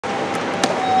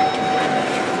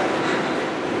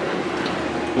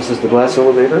This is the glass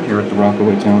elevator here at the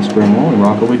Rockaway Townsquare Mall in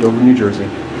Rockaway, Dover, New Jersey.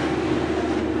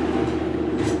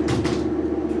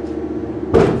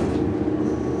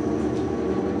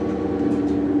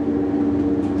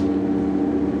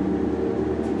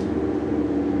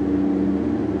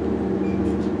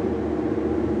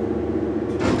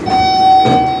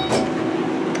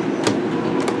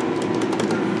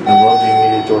 I love the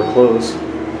immediate door close.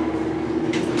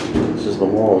 This is the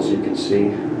wall, as you can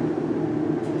see.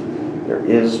 There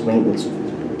is maintenance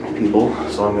people,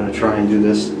 so I'm going to try and do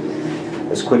this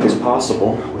as quick as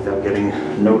possible without getting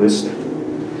noticed.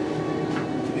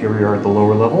 Here we are at the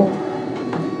lower level.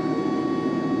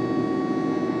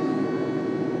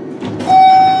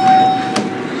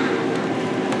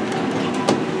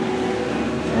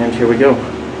 And here we go.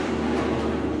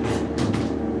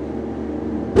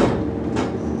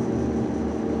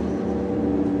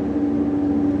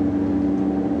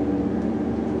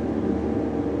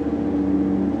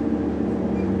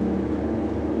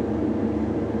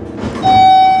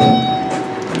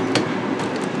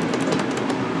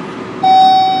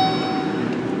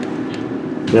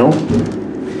 Bill,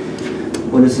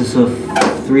 what is this, a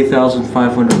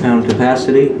 3,500 pound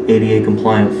capacity, ADA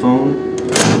compliant phone?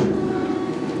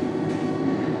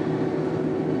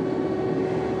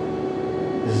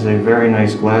 This is a very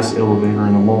nice glass elevator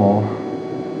in the mall.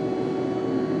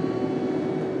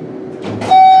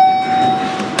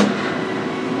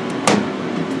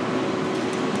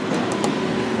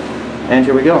 And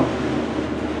here we go.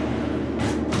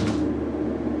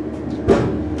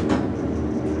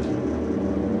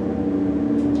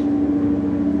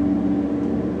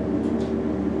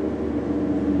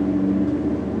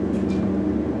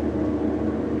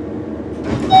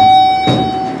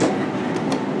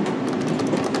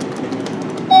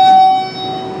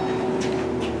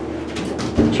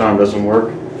 Charm doesn't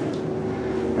work.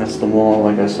 That's the wall.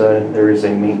 Like I said, there is a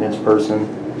maintenance person,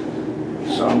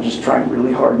 so I'm just trying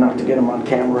really hard not to get him on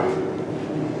camera.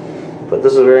 But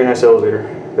this is a very nice elevator.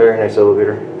 Very nice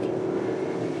elevator.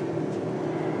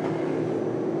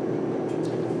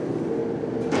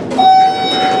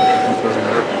 That doesn't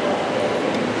work.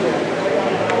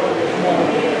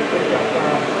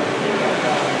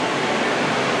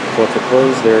 So to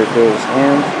close, there it goes,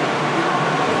 and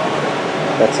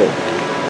that's it.